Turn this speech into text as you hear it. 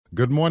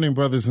Good morning,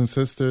 brothers and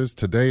sisters.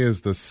 Today is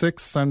the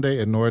sixth Sunday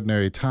in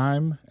Ordinary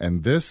Time,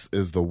 and this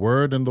is the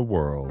Word in the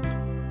World.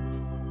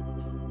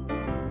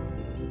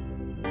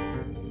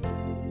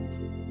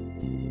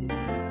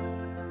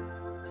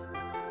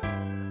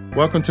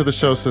 Welcome to the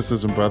show,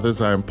 sisters and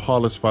brothers. I am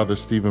Paulist Fr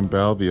Stephen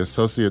Bell, the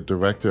Associate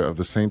Director of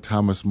the St.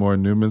 Thomas More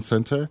Newman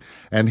Center.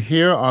 And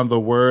here on The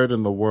Word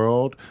in the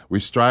World,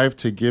 we strive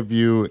to give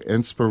you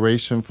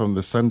inspiration from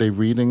the Sunday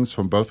readings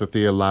from both a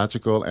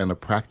theological and a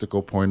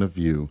practical point of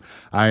view.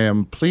 I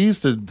am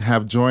pleased to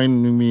have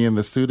joining me in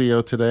the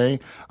studio today,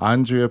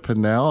 Andrea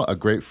Pinnell, a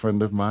great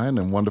friend of mine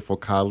and wonderful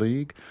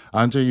colleague.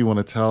 Andrea, you want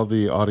to tell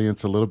the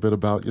audience a little bit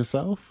about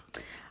yourself?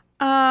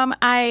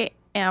 I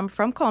am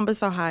from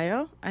Columbus,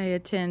 Ohio. I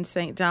attend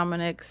St.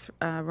 Dominic's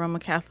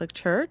Roman Catholic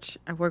Church.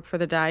 I work for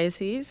the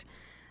diocese.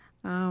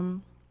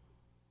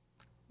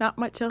 Not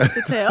much else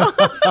to tell.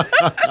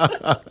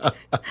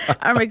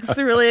 I'm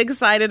really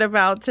excited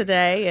about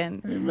today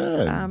and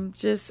Amen.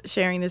 Just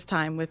sharing this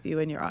time with you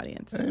and your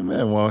audience.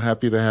 Amen. Well,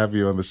 happy to have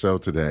you on the show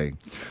today.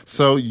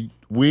 So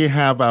we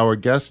have our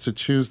guests to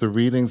choose the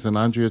readings, and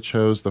Andrea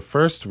chose the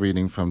first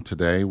reading from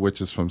today, which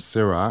is from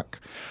Sirach.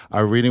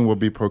 Our reading will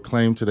be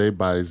proclaimed today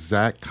by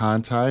Zach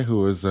Conti,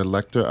 who is a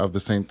lector of the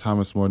St.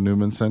 Thomas More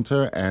Newman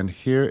Center, and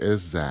here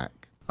is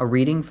Zach. A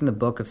reading from the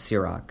book of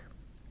Sirach.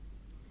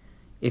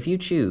 If you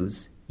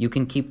choose, you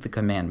can keep the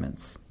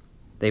commandments.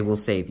 They will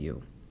save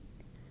you.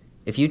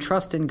 If you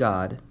trust in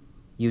God,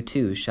 you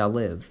too shall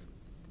live.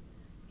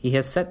 He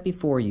has set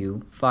before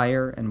you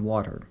fire and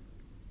water.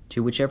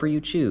 To whichever you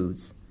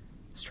choose,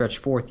 stretch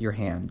forth your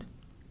hand.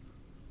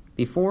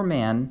 Before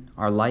man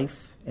are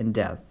life and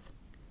death,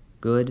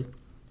 good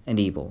and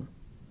evil.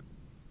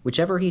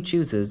 Whichever he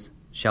chooses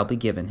shall be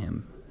given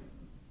him.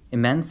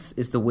 Immense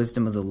is the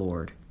wisdom of the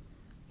Lord.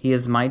 He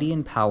is mighty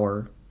in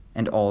power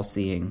and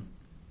all-seeing.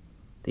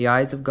 The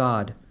eyes of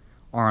God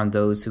are on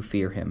those who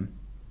fear him.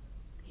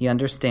 He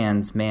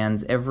understands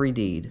man's every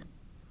deed.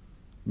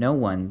 No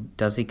one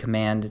does he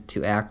command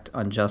to act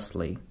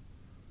unjustly.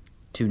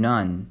 To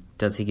none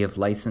does he give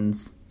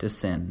license to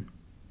sin.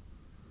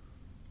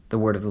 The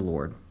word of the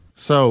Lord.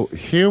 So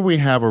here we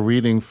have a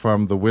reading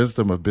from the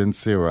Wisdom of Ben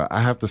Sira.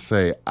 I have to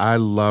say, I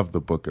love the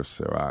book of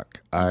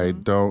Sirach. I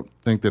don't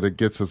think that it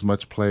gets as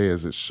much play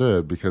as it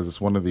should because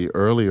it's one of the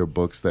earlier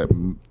books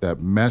that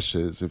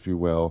meshes, if you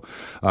will,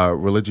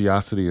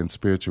 religiosity and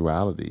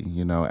spirituality.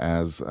 You know,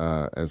 as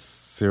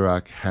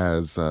Sirach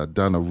has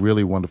done a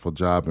really wonderful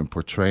job in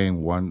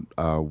portraying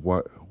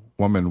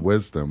woman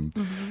wisdom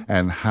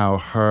and how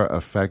her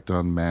effect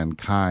on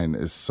mankind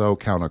is so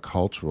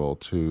countercultural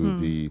to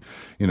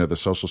the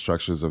social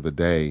structures of the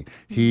day.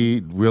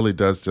 He really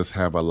does just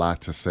have a lot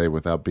to say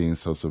without being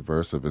so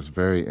subversive. It's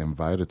very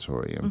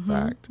invitatory, in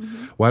fact.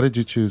 Why did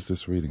you choose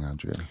this reading,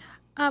 Andrea?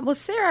 Well,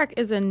 Sirach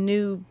is a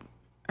new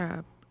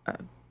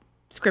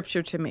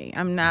scripture to me.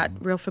 I'm not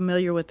real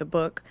familiar with the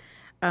book.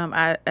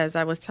 As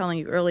I was telling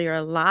you earlier,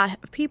 a lot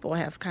of people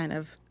have kind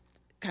of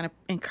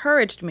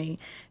encouraged me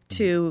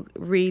to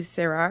read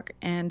Sirach,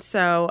 and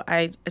so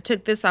I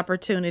took this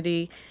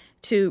opportunity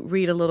to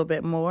read a little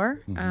bit more.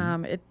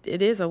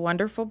 It is a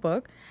wonderful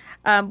book,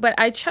 but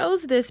I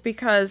chose this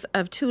because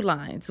of two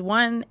lines.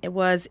 One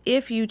was,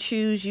 if you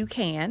choose, you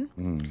can,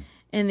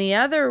 and the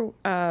other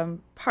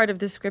part of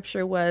the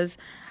scripture was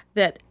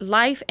that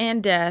life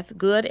and death,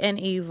 good and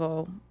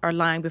evil, are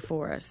lying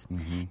before us.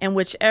 And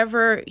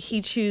whichever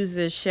he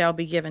chooses shall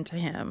be given to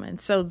him.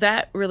 And so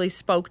that really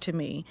spoke to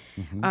me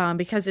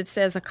because it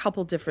says a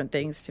couple different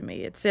things to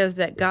me. It says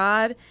that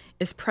God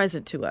is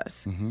present to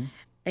us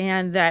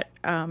and that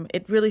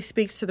it really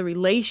speaks to the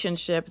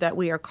relationship that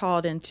we are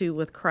called into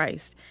with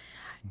Christ.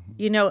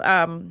 You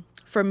know,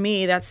 for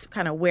me, that's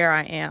kind of where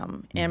I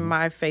am in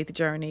my faith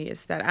journey,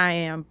 is that I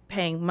am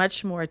paying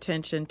much more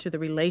attention to the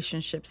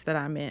relationships that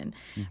I'm in,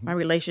 my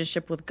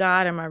relationship with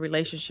God and my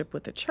relationship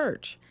with the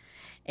church.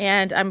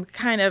 And I'm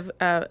kind of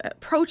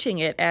approaching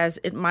it as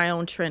my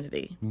own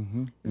Trinity,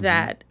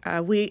 that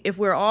if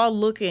we're all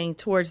looking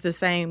towards the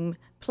same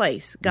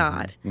place,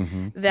 God,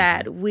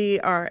 that we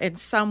are in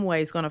some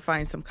ways going to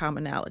find some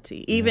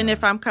commonality. Even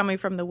if I'm coming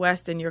from the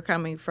West and you're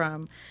coming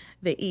from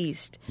the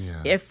East,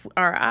 if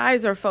our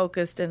eyes are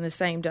focused in the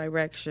same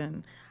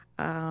direction,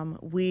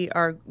 we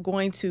are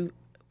going to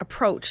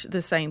approach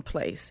the same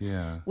place,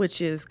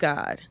 which is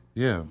God.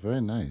 Yeah, very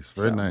nice.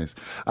 Very nice.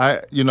 I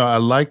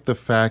like the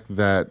fact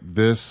that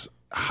this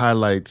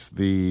highlights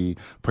the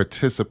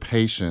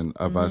participation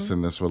of us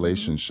in this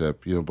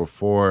relationship. You know,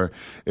 before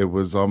it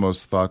was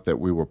almost thought that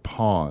we were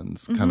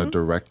pawns, kind of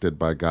directed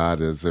by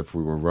God as if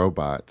we were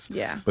robots.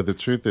 Yeah. But the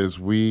truth is,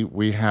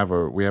 we have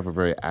a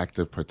very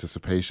active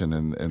participation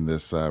in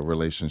this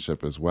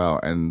relationship as well,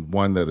 and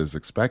one that is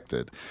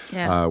expected,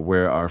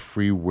 where our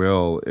free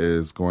will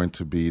is going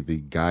to be the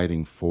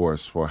guiding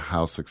force for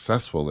how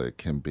successful it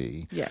can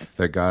be. Yes.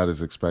 That God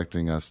is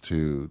expecting us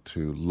to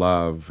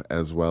love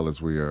as well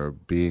as we are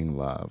being loved.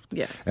 loved.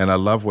 Yes. And I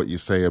love what you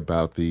say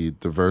about the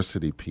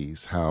diversity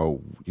piece, how,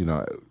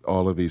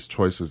 all of these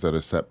choices that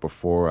are set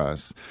before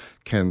us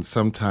can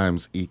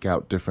sometimes eke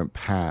out different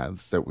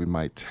paths that we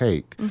might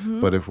take.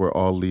 But if we're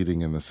all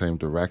leading in the same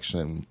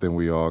direction, then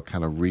we all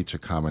kind of reach a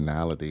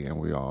commonality, and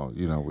we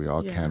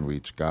all can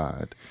reach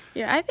God.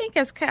 Yeah, I think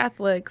as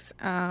Catholics,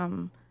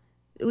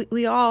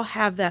 we all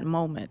have that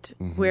moment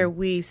where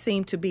we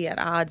seem to be at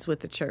odds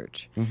with the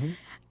church.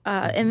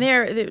 And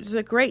there's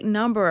a great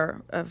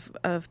number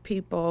of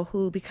people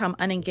who become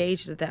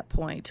unengaged at that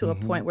point, to a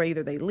point where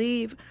either they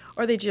leave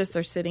or they just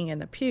are sitting in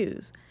the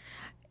pews.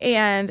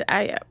 And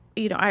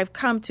I've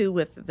come to,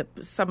 with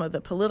some of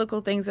the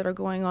political things that are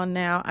going on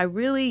now, I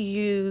really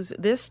use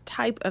this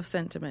type of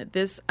sentiment,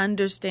 this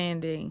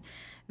understanding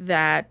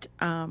that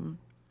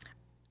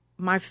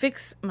my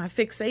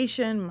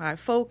fixation, my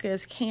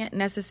focus can't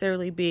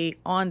necessarily be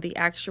on the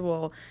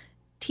actual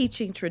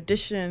teaching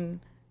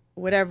tradition,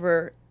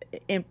 whatever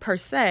in per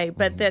se,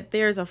 but that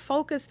there's a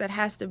focus that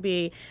has to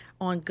be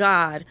on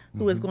God,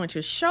 who is going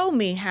to show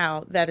me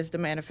how that is to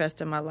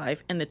manifest in my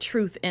life and the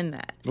truth in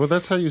that. Well,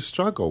 that's how you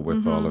struggle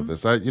with all of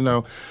this.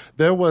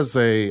 There was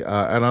and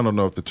I don't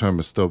know if the term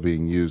is still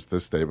being used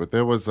this day, but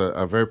there was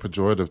a very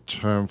pejorative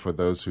term for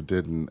those who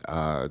didn't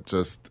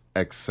just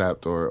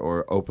accept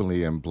or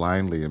openly and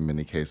blindly, in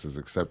many cases,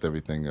 accept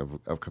everything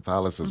of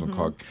Catholicism,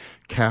 called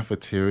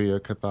cafeteria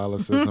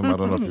Catholicism. I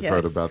don't know if you've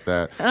heard about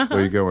that,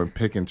 where you go and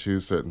pick and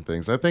choose certain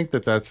things. I think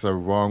that that's a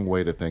wrong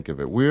way to think of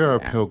it. We are a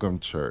pilgrim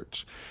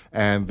church,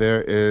 and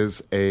there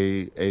is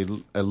a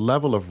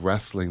level of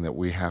wrestling that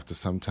we have to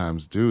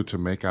sometimes do to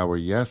make our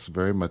yes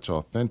very much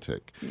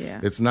authentic. Yeah.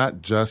 It's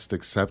not just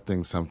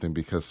accepting something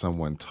because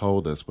someone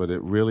told us, but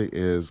it really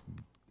is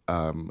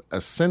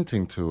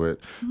assenting to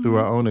it through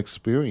our own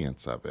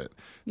experience of it.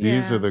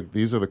 These are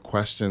the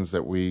questions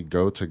that we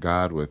go to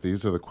God with.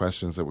 These are the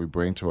questions that we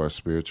bring to our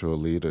spiritual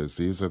leaders.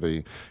 These are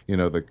the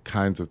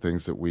kinds of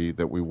things that we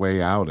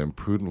weigh out and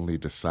prudently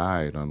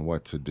decide on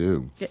what to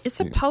do. It's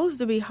supposed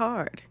to be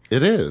hard.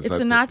 It is. It's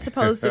not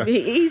supposed to be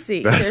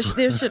easy.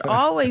 There should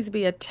always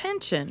be a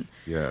tension,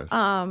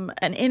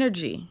 an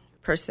energy,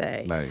 per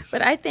se. Nice.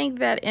 But I think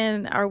that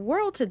in our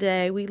world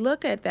today, we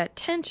look at that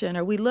tension,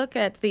 or we look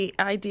at the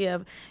idea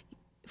of,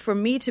 for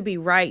me to be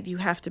right, you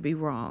have to be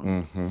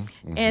wrong.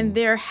 And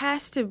there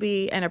has to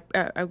be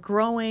a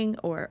growing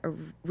or a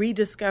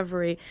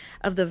rediscovery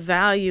of the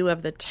value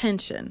of the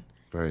tension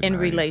in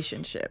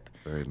relationship.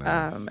 Very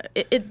nice.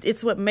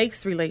 It's what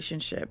makes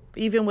relationship.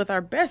 Even with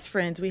our best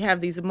friends, we have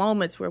these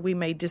moments where we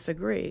may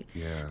disagree.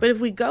 Yeah. But if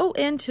we go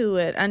into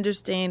it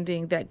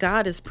understanding that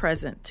God is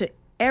present to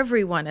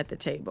everyone at the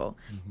table,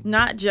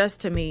 not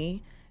just to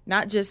me,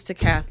 not just to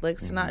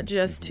Catholics, not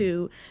just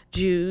to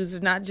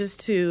Jews, not just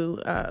to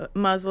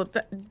Muslims,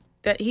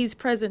 that he's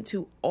present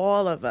to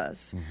all of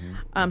us,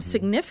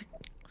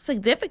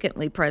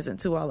 significantly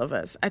present to all of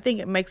us. I think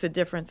it makes a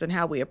difference in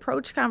how we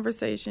approach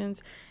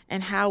conversations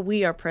and how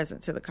we are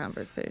present to the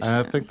conversation. And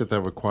I think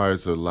that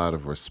requires a lot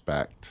of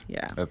respect.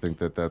 Yeah. I think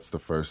that that's the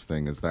first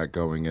thing, is that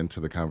going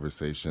into the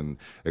conversation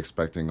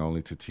expecting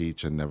only to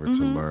teach and never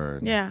to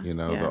learn. Yeah.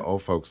 The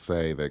old folks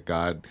say that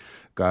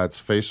God's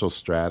facial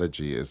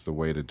strategy is the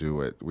way to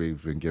do it.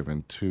 We've been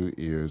given 2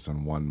 ears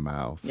and 1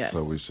 mouth,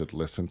 so we should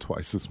listen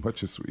twice as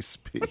much as we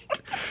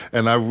speak.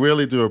 And I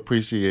really do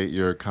appreciate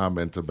your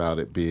comment about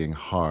it being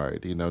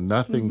hard.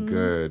 Nothing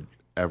good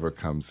ever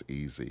comes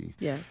easy.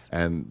 Yes.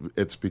 And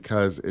it's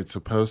because it's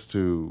supposed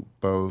to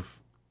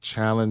both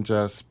challenge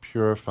us,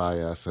 purify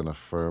us, and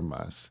affirm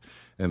us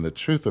in the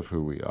truth of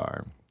who we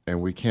are.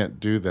 And we can't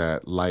do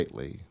that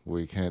lightly.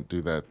 We can't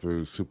do that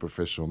through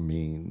superficial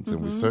means.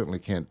 And we certainly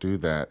can't do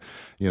that,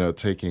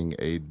 taking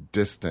a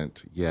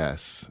distant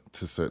yes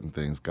to certain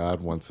things.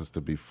 God wants us to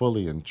be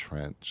fully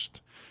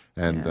entrenched.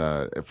 And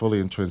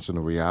fully entrenched in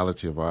the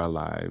reality of our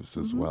lives,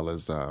 as well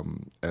as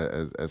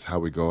how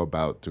we go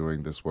about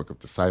doing this work of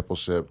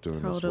discipleship,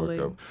 doing this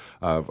work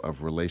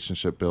of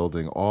relationship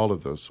building, all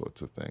of those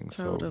sorts of things.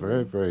 So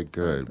very, very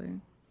good. Totally.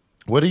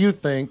 What do you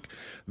think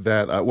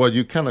that?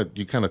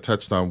 You kind of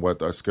touched on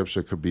what our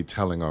scripture could be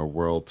telling our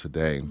world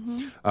today,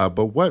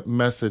 but what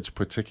message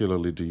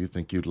particularly do you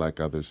think you'd like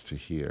others to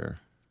hear?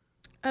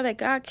 That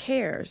God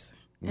cares,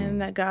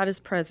 and that God is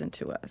present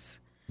to us,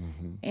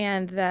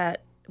 and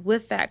that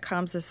with that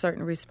comes a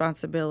certain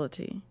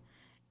responsibility,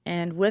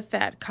 and with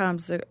that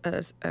comes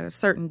a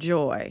certain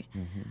joy,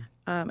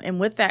 and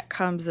with that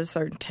comes a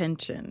certain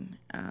tension.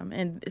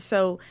 And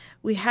so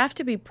we have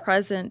to be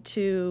present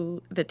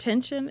to the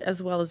tension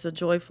as well as the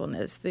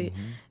joyfulness,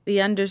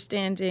 the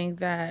understanding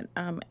that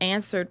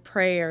answered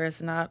prayer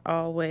is not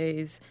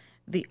always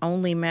the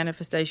only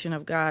manifestation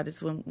of God.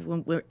 Is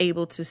when we're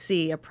able to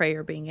see a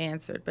prayer being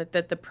answered, but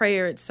that the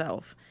prayer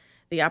itself,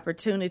 the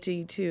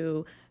opportunity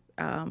to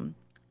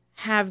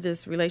have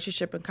this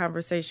relationship and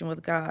conversation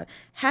with God,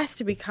 has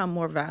to become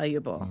more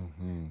valuable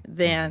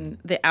than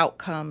the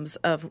outcomes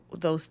of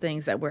those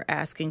things that we're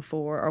asking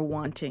for or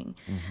wanting.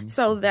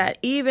 So that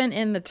even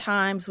in the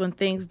times when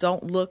things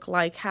don't look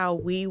like how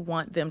we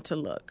want them to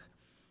look,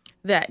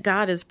 that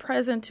God is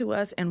present to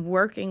us and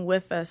working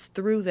with us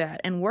through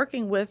that, and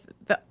working with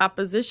the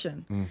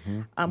opposition,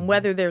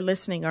 whether they're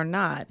listening or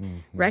not,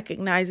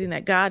 recognizing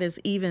that God is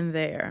even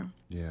there.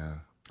 Yeah.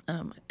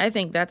 I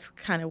think that's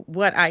kind of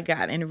what I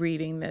got in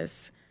reading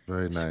this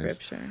Very nice.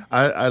 scripture.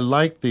 I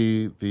like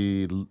the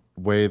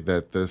way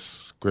that this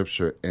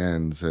scripture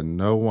ends, and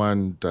no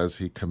one does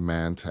he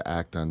command to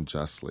act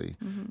unjustly.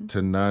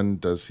 To none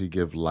does he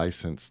give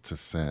license to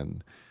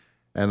sin.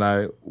 And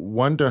I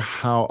wonder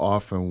how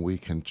often we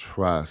can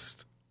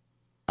trust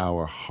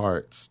our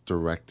hearts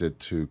directed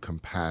to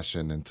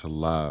compassion and to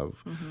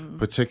love,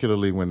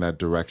 particularly when that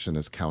direction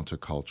is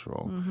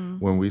countercultural.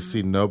 When we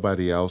see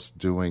nobody else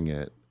doing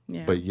it,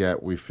 but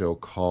yet we feel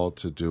called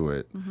to do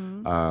it.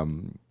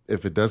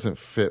 If it doesn't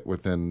fit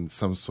within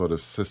some sort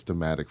of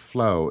systematic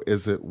flow,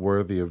 is it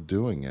worthy of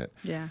doing it?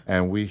 Yeah.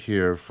 And we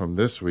hear from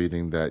this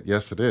reading that,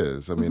 yes, it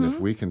is. I mean, if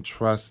we can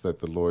trust that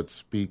the Lord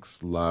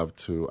speaks love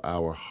to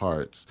our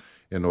hearts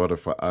in order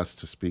for us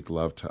to speak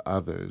love to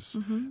others,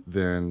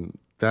 then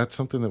that's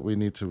something that we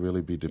need to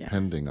really be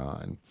depending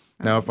on.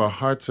 Now, if our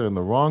hearts are in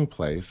the wrong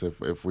place,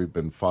 if we've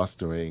been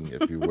fostering,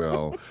 if you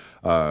will,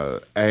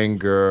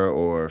 anger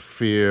or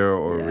fear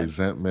or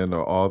resentment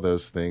or all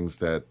those things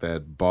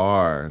that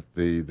bar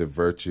the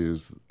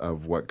virtues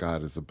of what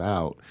God is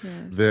about,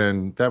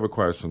 then that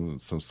requires some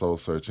soul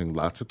searching,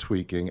 lots of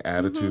tweaking,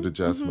 attitude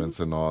adjustments,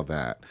 and all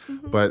that.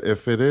 But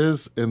if it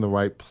is in the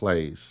right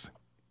place,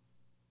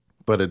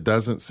 but it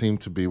doesn't seem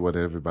to be what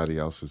everybody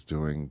else is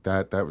doing,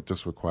 that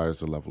just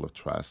requires a level of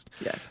trust.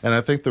 Yes. And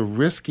I think the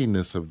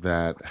riskiness of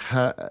that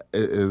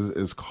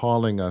is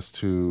calling us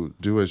to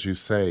do, as you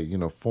say,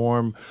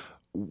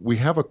 we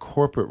have a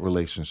corporate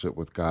relationship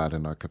with God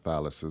in our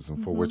Catholicism,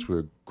 for which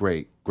we're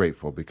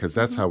grateful, because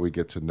that's how we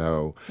get to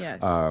know. Yes.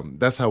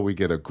 That's how we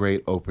get a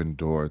great open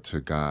door to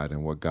God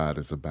and what God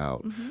is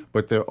about.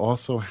 But there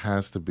also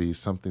has to be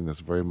something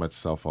that's very much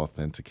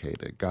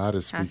self-authenticated. God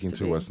is speaking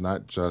to us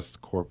not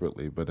just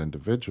corporately, but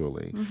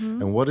individually.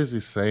 And what is he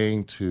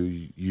saying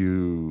to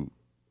you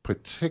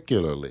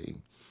particularly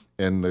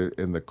in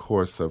the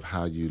course of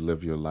how you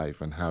live your life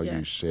and how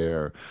you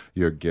share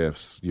your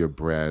gifts, your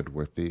bread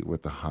with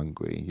the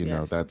hungry,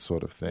 that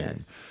sort of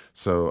thing.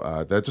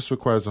 So that just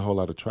requires a whole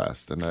lot of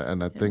trust,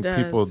 and I think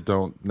people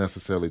don't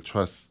necessarily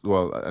trust.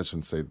 Well, I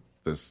shouldn't say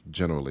this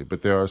generally,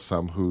 but there are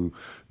some who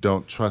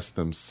don't trust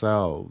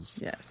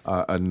themselves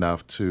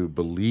enough to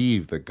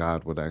believe that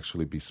God would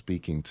actually be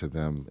speaking to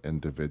them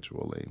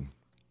individually.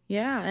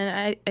 Yeah,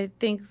 and I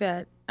think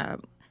that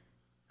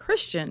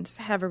Christians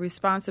have a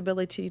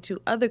responsibility to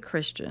other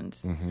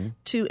Christians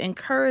to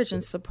encourage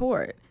and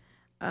support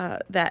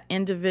that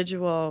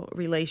individual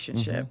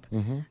relationship.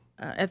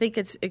 I think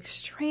it's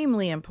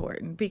extremely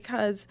important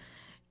because,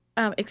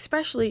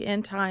 especially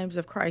in times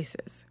of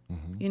crisis,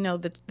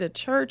 the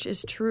church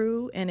is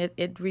true and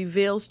it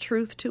reveals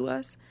truth to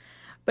us,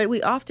 but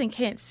we often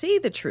can't see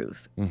the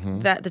truth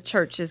that the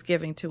church is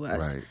giving to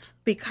us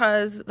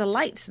because the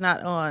light's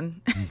not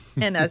on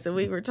in us. And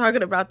we were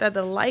talking about that,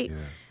 the light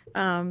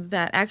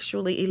that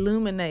actually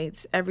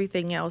illuminates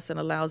everything else and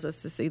allows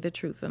us to see the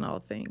truth in all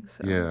things.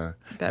 So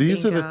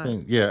these are the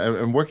things. Yeah,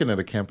 and working at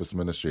a campus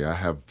ministry, I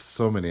have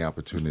so many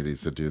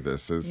opportunities to do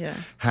this. Is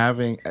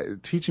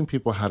teaching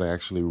people how to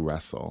actually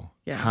wrestle.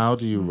 Yeah. How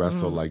do you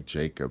wrestle like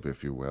Jacob,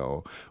 if you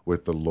will,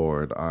 with the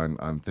Lord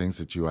on things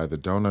that you either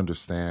don't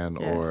understand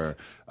or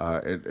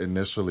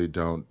initially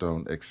don't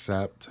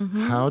accept?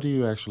 How do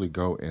you actually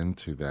go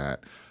into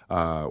that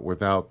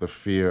without the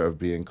fear of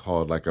being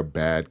called like a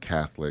bad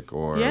Catholic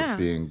or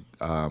being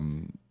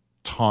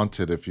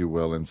taunted, if you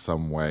will, in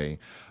some way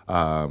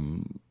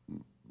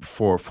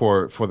for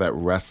that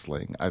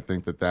wrestling? I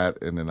think that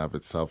in and of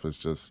itself is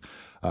just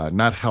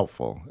not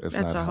helpful. That's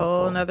a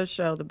whole nother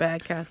show, the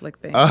bad Catholic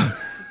thing.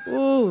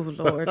 Ooh,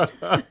 Lord.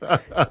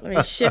 Let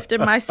me shift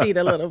in my seat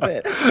a little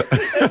bit.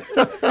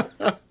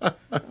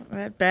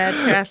 That bad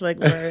Catholic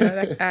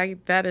word,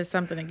 that is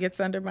something that gets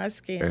under my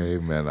skin.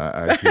 Amen.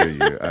 I hear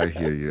you. I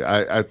hear you.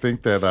 I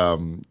think that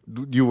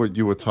you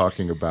were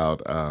talking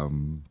about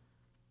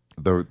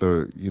the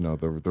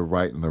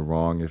right and the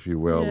wrong, if you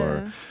will,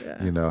 or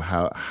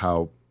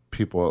how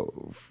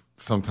people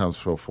sometimes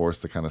feel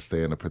forced to kind of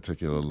stay in a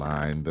particular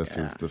line. This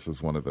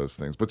is one of those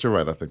things. But you're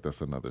right. I think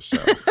that's another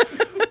show,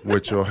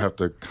 which you'll have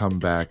to come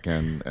back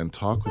and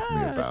talk with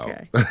me about.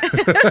 Okay.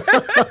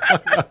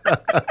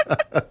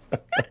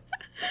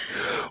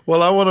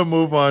 Well, I want to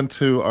move on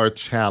to our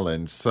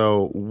challenge.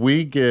 So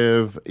we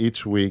give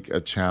each week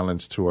a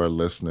challenge to our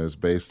listeners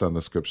based on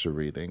the scripture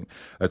reading,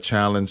 a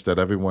challenge that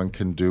everyone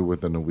can do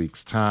within a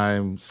week's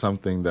time,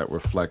 something that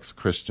reflects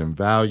Christian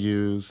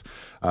values,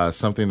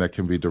 something that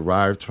can be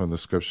derived from the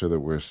scripture that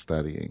we're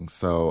studying.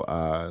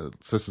 So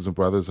sisters and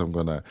brothers, I'm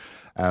going to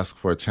ask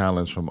for a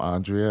challenge from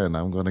Andrea, and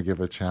I'm going to give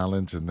a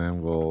challenge, and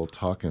then we'll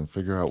talk and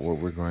figure out what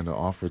we're going to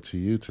offer to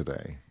you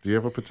today. Do you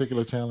have a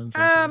particular challenge?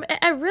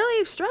 I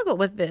really struggled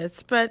with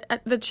this, but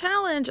the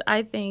challenge,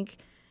 I think,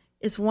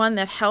 is one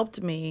that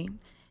helped me,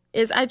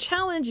 is I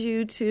challenge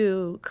you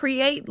to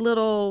create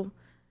little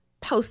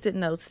Post-it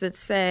notes that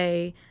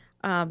say,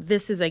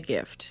 this is a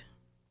gift.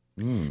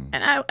 And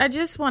I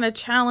just want to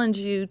challenge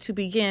you to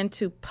begin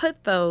to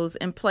put those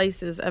in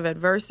places of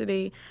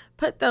adversity,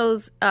 put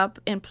those up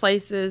in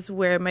places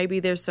where maybe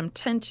there's some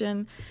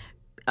tension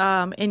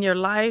in your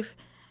life,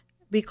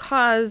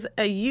 because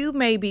you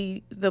may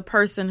be the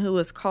person who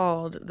is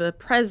called, the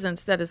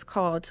presence that is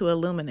called to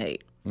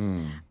illuminate.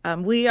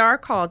 We are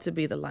called to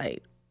be the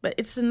light, but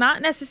it's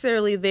not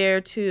necessarily there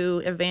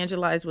to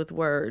evangelize with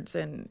words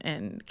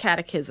and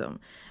catechism,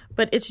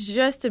 but it's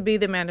just to be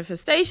the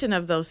manifestation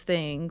of those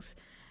things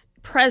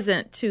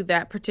present to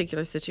that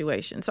particular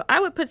situation. So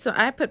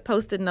I put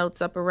Post-it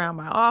notes up around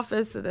my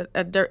office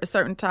at a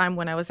certain time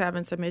when I was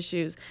having some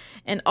issues,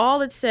 and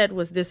all it said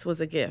was, this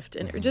was a gift.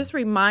 And it just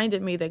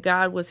reminded me that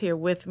God was here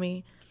with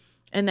me,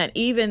 and that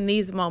even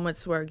these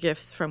moments were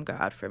gifts from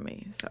God for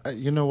me. So.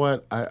 You know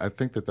what? I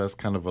think that's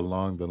kind of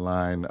along the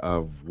line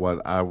of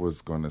what I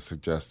was going to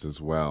suggest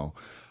as well.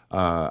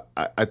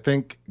 I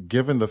think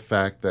given the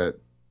fact that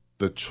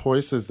the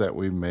choices that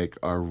we make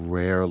are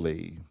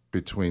rarely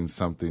between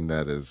something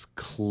that is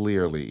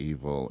clearly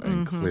evil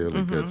and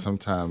clearly good.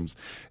 Sometimes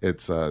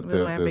it's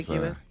there's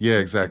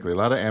exactly, a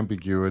lot of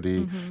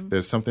ambiguity.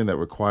 There's something that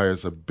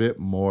requires a bit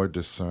more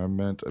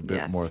discernment, a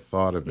bit more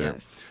thought of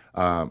it.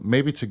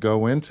 Maybe to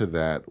go into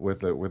that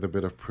with a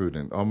bit of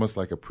prudence, almost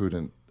like a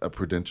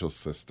prudential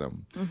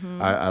system.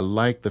 I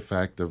like the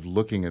fact of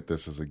looking at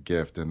this as a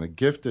gift, and the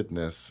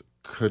giftedness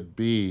could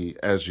be,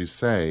 as you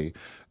say,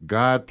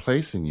 God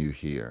placing you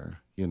here,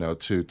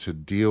 to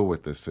deal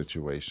with this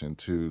situation,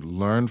 to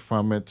learn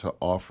from it, to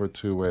offer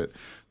to it,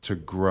 to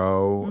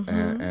grow,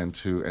 and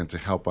to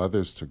help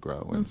others to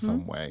grow in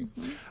some way.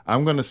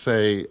 I'm going to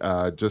say,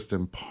 just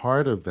in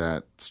part of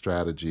that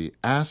strategy,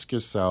 ask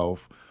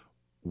yourself,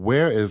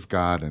 where is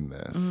God in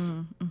this?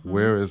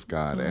 Where is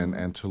God?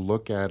 And to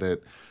look at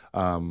it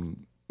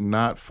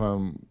not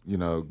from,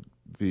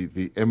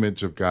 the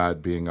image of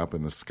God being up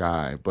in the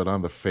sky, but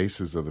on the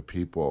faces of the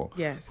people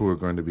who are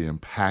going to be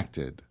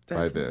impacted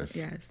by this.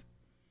 Yes.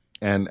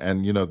 And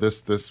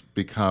this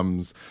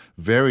becomes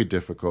very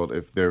difficult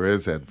if there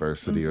is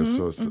adversity or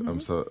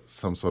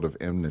some sort of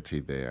enmity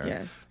there.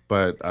 Yes.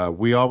 But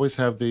we always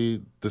have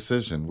the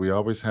decision. We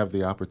always have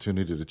the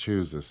opportunity to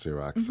choose, as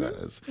Sirach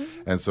says.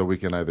 And so we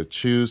can either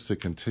choose to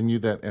continue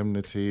that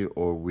enmity,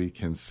 or we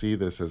can see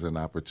this as an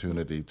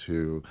opportunity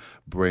to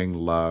bring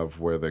love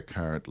where there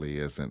currently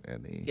isn't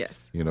any.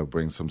 Yes.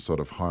 Bring some sort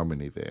of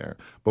harmony there.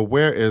 But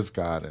where is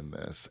God in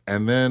this?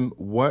 And then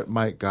what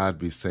might God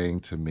be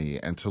saying to me?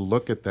 And to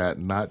look at that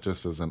not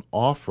just as an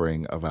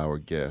offering of our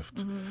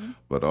gift,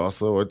 but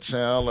also a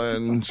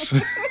challenge.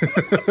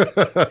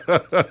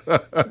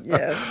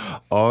 Yes.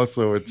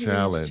 Also a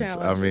challenge.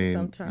 I mean,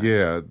 sometimes.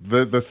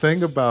 The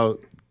thing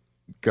about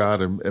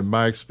God, in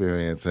my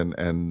experience,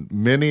 and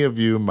many of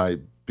you might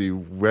be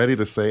ready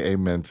to say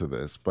amen to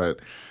this, but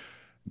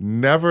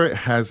never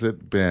has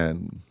it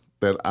been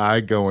that I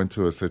go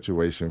into a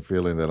situation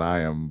feeling that I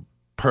am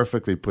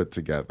perfectly put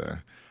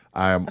together.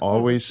 I am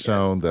always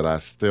shown that I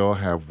still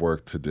have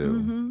work to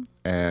do.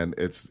 And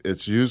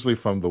it's usually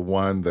from the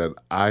one that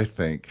I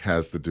think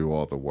has to do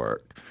all the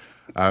work.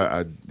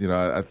 I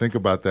think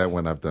about that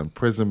when I've done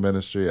prison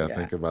ministry. I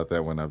think about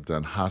that when I've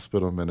done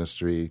hospital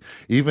ministry.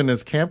 Even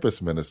as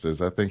campus ministers,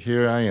 I think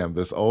here I am,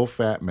 this old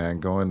fat man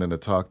going in to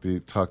talk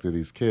to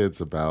these kids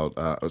about,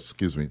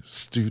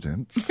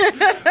 students.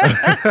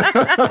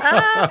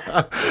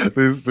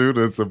 These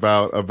students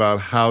about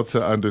how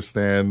to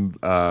understand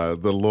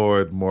the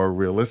Lord more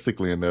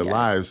realistically in their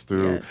lives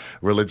through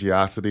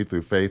religiosity,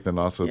 through faith, and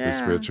also through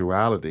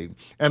spirituality.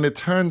 And it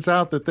turns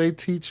out that they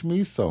teach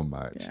me so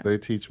much. They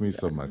teach me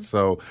so much.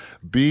 So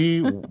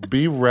be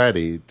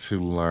ready to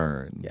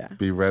learn.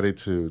 Be ready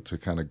to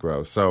kind of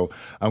grow. So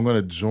I'm going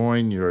to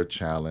join your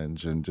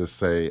challenge and just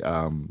say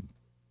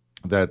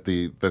that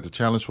the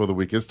challenge for the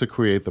week is to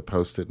create the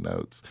Post-it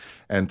notes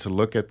and to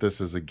look at this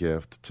as a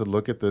gift, to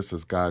look at this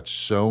as God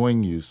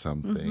showing you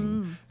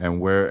something,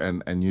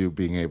 and you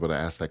being able to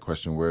ask that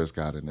question, where is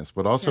God in this?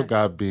 But also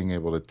God being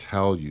able to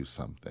tell you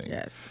something.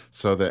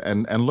 So that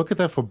and look at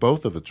that for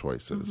both of the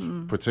choices,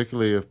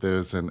 particularly if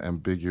there's an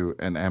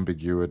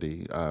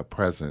ambiguity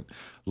present.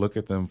 Look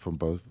at them from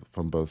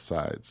both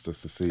sides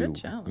just to see, Good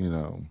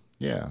challenge.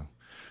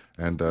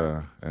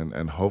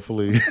 And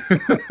hopefully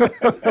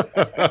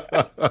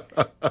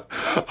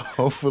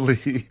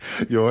hopefully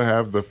you'll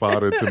have the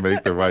fodder to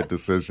make the right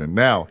decision.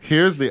 Now,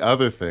 here's the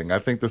other thing. I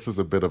think this is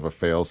a bit of a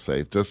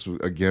fail-safe, just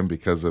again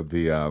because of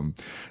the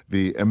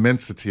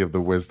immensity of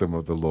the wisdom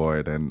of the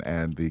Lord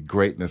and the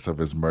greatness of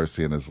his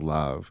mercy and his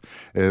love,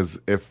 is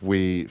if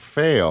we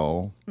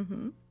fail,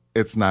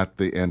 it's not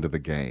the end of the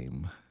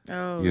game.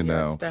 Oh,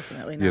 yes,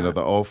 definitely not.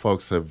 The old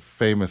folks have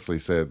famously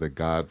said that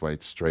God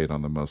writes straight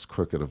on the most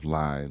crooked of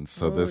lines.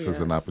 So this is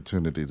an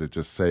opportunity to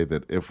just say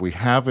that if we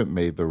haven't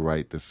made the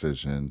right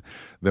decision,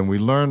 then we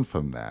learn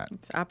from that.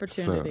 It's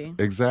opportunity.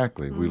 So,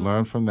 exactly. We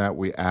learn from that.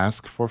 We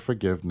ask for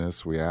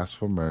forgiveness. We ask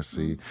for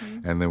mercy.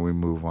 And then we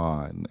move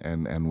on.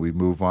 And we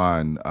move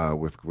on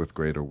with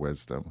greater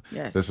wisdom.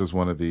 Yes. This is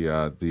one of the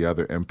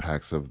other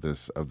impacts of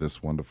this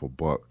wonderful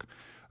book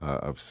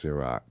of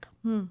Sirach.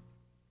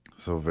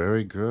 So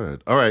very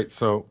good. All right,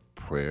 so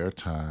prayer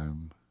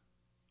time.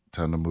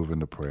 Time to move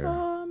into prayer.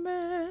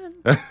 Amen.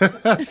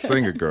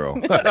 Sing it, girl.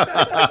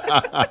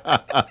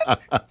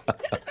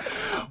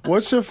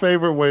 What's your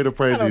favorite way to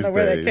pray I don't these know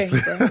where days?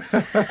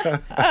 that came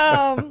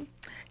from.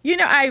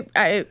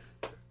 I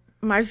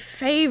my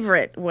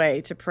favorite way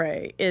to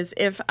pray is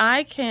if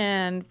I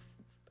can,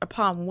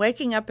 upon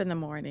waking up in the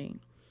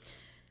morning,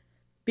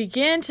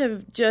 begin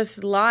to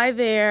just lie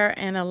there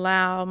and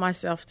allow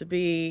myself to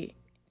be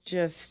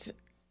just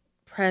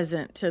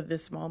present to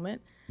this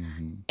moment.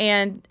 Mm-hmm.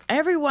 And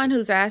everyone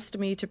who's asked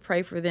me to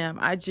pray for them,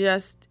 I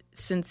just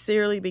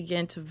sincerely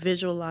begin to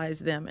visualize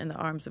them in the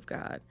arms of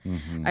God.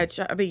 Mm-hmm.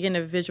 I begin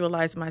to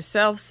visualize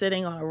myself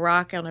sitting on a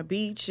rock on a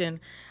beach and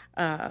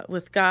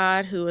with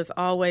God, who is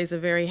always a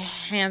very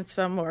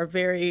handsome or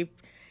very,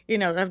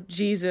 of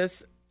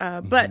Jesus.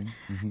 But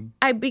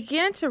I've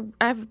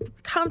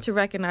come to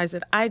recognize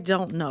that I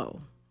don't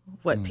know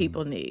what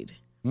people need.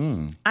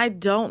 I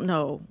don't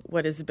know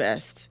what is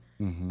best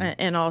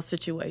in all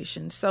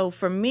situations. So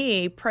for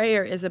me,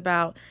 prayer is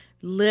about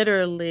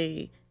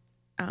literally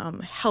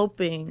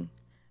helping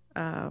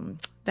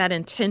that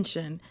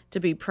intention to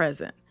be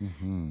present.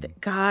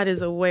 That God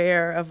is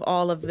aware of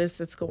all of this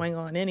that's going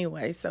on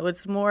anyway. So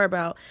it's more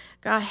about,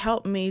 God,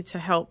 help me to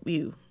help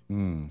you.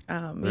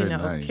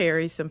 Nice.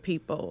 Carry some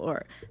people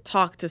or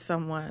talk to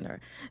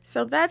someone.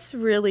 So that's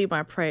really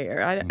my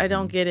prayer. I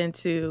don't get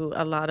into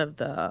a lot of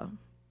the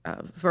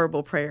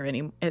verbal prayer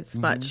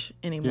much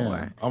anymore.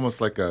 Yeah,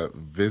 almost like a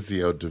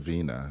Visio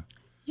Divina.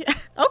 Yeah.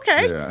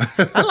 Okay. Yeah.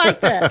 I like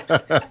that.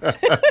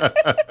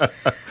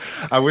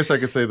 I wish I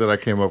could say that I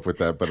came up with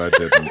that, but I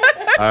didn't.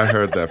 I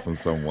heard that from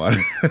someone.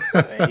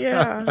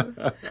 Yeah.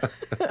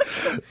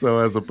 So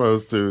as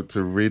opposed to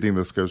reading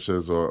the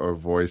scriptures or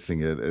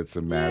voicing it, it's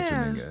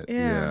imagining it.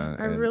 Yeah.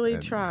 I really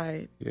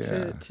tried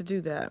to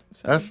do that.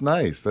 So. That's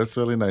nice. That's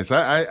really nice.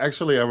 I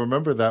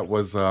remember that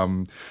was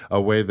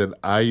a way that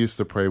I used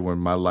to pray when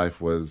my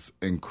life was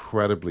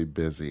incredibly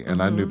busy.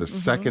 And I knew the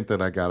second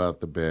that I got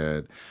out the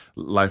bed,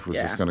 life was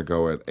just going to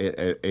go at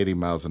 80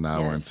 miles an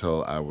hour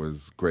until I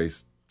was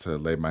graced to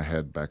lay my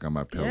head back on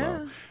my pillow.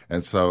 Yeah.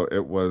 And so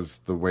it was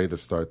the way to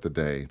start the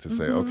day, to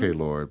say, okay,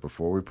 Lord,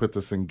 before we put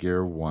this in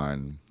gear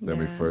one, let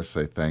me first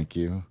say thank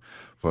you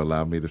for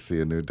allowing me to see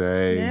a new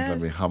day. Yes.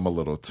 Let me hum a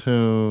little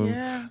tune.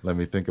 Yeah. Let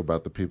me think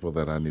about the people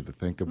that I need to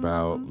think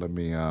about. Let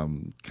me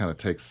kind of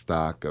take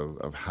stock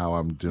of how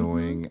I'm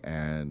doing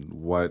and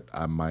what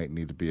I might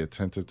need to be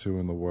attentive to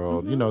in the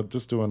world.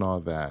 Just doing all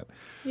that.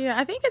 Yeah,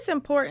 I think it's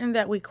important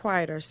that we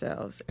quiet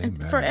ourselves.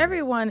 Amen. And for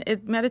everyone,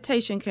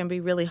 meditation can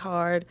be really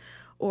hard,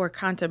 or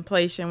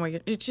contemplation where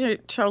you're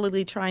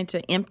totally trying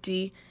to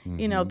empty,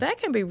 that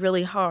can be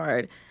really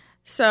hard.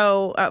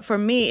 So for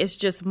me, it's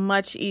just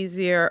much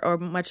easier or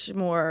much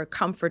more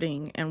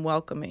comforting and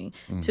welcoming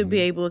to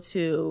be able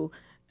to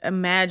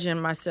imagine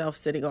myself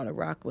sitting on a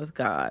rock with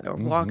God or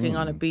walking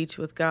on a beach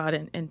with God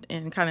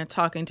and kind of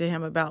talking to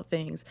him about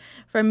things.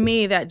 For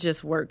me, that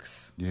just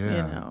works.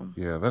 Yeah.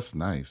 Yeah, that's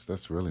nice.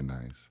 That's really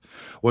nice.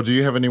 Well, do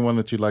you have anyone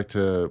that you'd like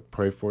to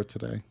pray for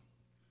today?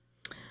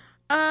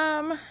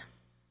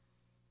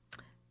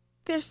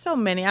 There's so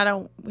many. I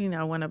don't,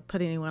 want to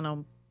put anyone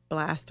on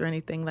blast or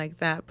anything like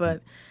that.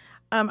 But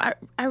I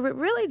would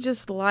really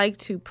just like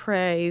to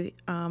pray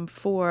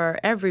for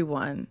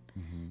everyone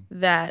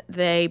that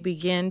they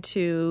begin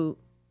to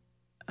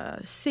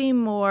see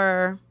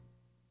more,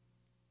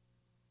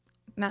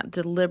 not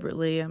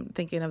deliberately, I'm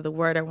thinking of the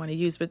word I want to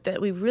use, but that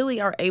we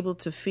really are able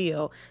to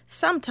feel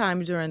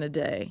sometime during the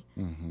day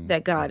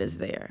that God is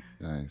there.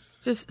 Nice.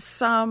 Just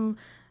some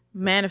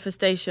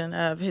manifestation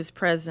of his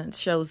presence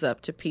shows up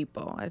to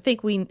people. I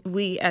think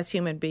we as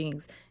human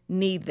beings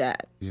need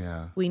that.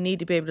 Yeah. We need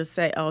to be able to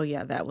say, oh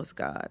yeah, that was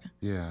God.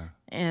 Yeah.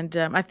 And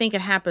I think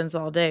it happens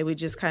all day. We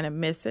just kind of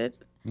miss it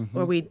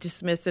or we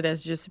dismiss it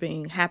as just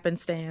being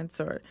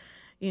happenstance or,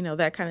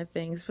 that kind of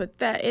things. But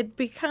that it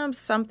becomes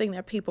something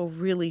that people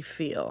really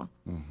feel,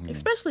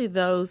 especially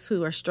those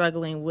who are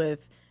struggling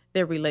with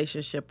their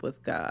relationship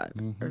with God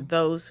or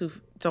those who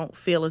don't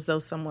feel as though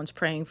someone's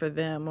praying for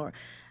them or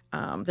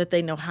that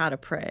they know how to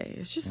pray.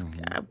 It's just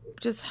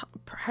just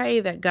pray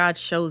that God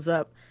shows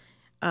up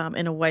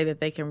in a way that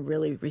they can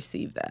really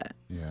receive that.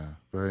 Yeah,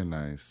 very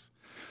nice.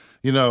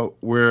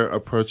 We're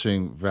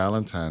approaching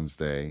Valentine's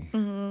Day,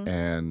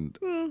 and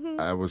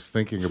I was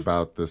thinking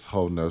about this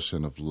whole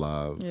notion of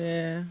love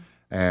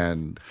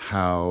and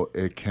how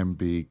it can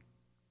be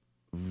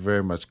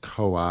very much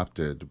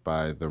co-opted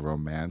by the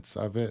romance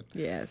of it.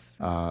 Yes.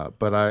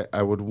 But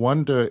I would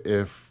wonder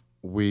if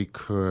we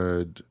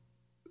could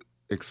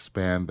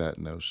expand that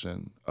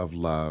notion of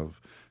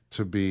love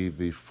to be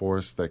the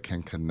force that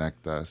can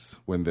connect us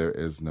when there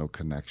is no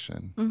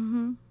connection.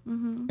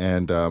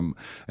 And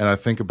I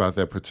think about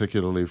that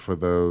particularly for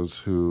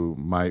those who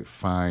might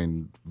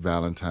find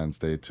Valentine's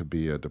Day to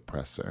be a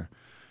depressor,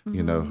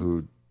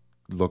 who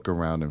look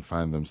around and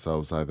find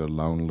themselves either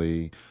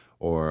lonely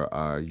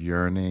or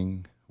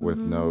yearning with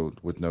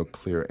no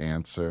clear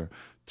answer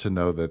to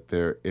know that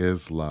there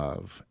is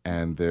love,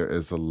 and there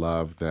is a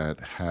love that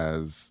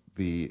has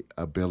the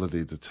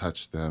ability to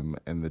touch them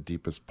in the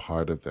deepest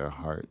part of their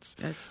hearts.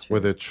 That's true. Where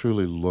they're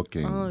truly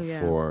looking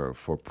yeah.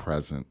 for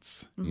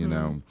presence, you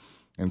know.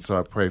 And so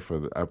I pray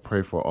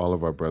for all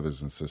of our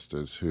brothers and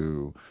sisters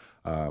who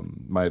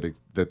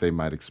that they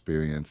might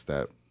experience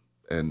that,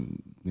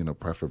 and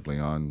preferably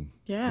on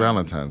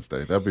Valentine's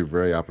Day. That'd be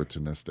very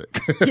opportunistic.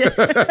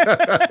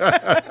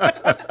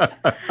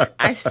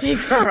 I speak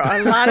for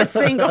a lot of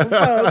single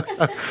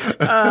folks.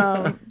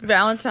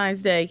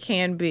 Valentine's Day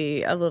can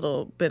be a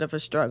little bit of a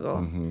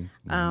struggle,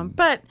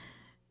 but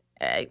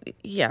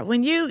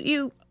when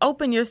you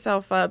open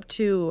yourself up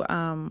to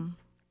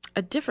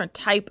a different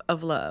type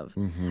of love,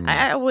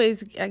 I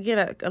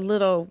get a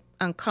little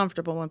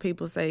uncomfortable when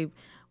people say,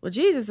 well,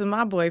 Jesus is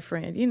my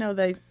boyfriend.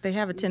 They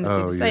have a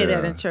tendency to say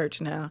that in church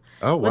now.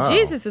 Oh, wow. Well,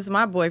 Jesus is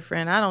my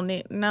boyfriend. I don't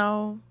need,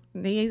 no,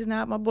 he's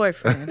not my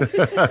boyfriend.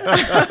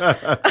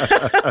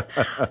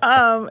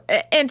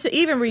 And to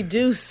even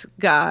reduce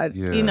God,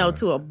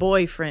 to a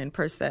boyfriend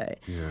per se.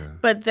 Yeah.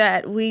 But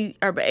that we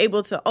are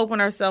able to open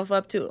ourselves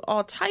up to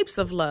all types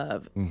of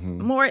love,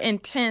 more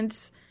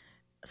intense,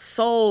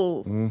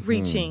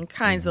 soul-reaching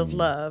kinds of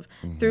love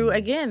through,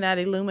 again, that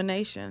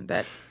illumination,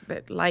 that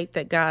light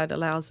that God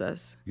allows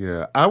us.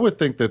 Yeah, I would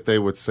think that they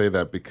would say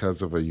that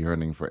because of a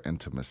yearning for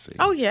intimacy.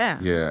 Oh, yeah.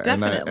 Yeah,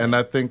 definitely. And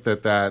I think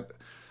that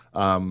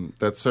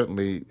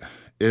certainly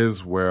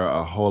is where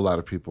a whole lot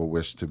of people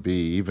wish to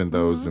be, even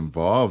those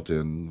involved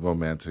in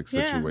romantic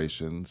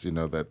situations,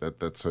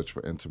 that search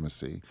for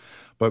intimacy.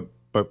 But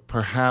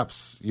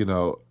perhaps,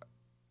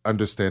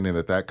 understanding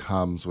that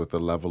comes with a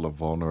level of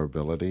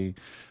vulnerability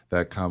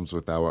that comes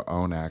with our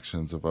own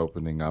actions of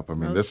opening up. I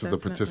mean, this is the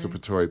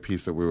participatory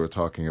piece that we were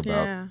talking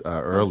about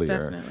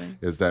earlier,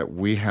 is that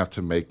we have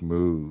to make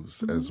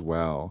moves as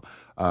well.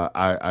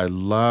 I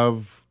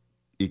love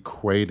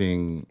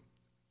equating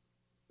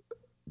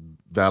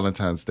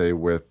Valentine's Day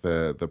with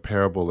the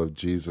parable of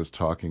Jesus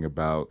talking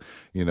about,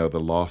 the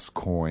lost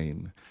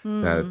coin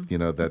that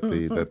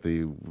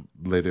the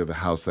lady of the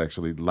house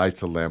actually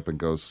lights a lamp and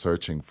goes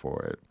searching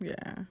for it.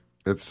 Yeah.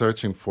 It's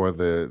searching for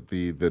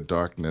the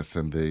darkness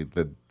and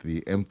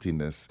the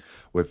emptiness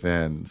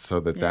within, so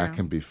that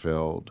can be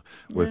filled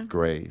with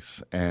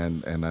grace.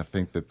 And I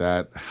think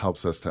that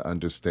helps us to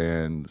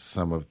understand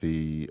some of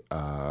the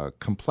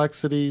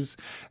complexities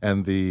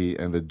and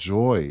the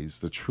joys,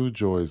 the true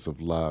joys of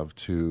love,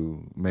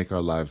 to make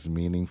our lives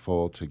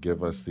meaningful, to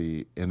give us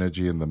the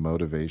energy and the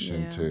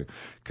motivation to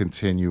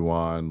continue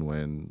on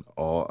when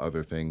all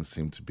other things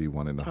seem to be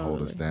wanting to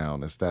hold us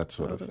down. It's that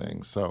sort of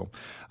thing. So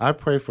I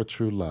pray for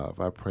true love.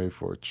 I pray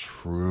for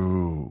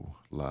true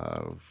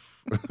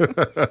love.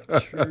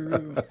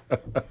 True.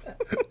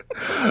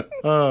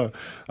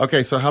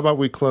 Okay, so how about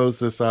we close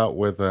this out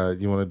with,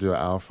 you want to do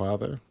Our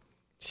Father?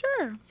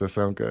 Sure. Does that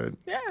sound good?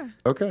 Yeah.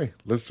 Okay,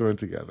 let's join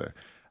together.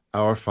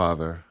 Our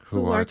Father,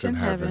 who art in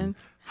heaven,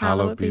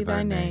 hallowed be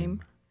thy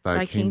name.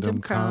 Thy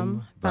kingdom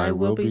come, thy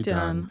will be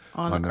done,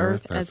 on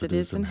earth as it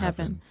is in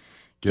heaven.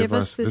 Give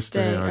us this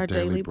day our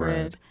daily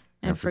bread,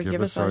 and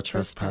forgive us our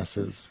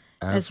trespasses,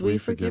 as we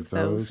forgive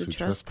those who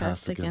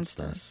trespass against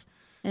us.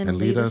 And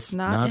lead us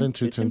not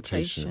into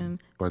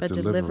temptation, but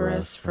deliver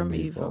us from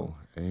evil.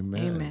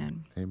 Amen.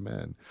 Amen.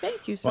 Amen.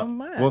 Thank you so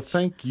much. Well,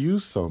 thank you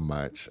so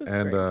much.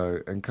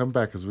 And come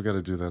back, because we got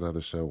to do that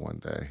other show one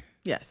day.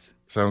 Yes.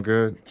 Sound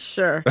good?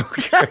 Sure.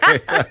 Okay.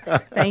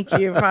 Thank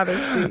you, Father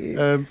Steve.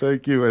 And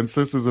thank you. And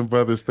sisters and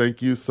brothers,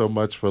 thank you so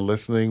much for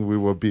listening. We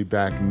will be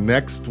back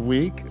next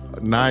week,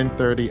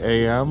 9:30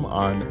 a.m.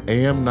 on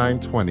AM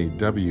 920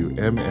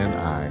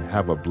 WMNI.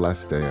 Have a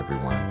blessed day,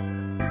 everyone.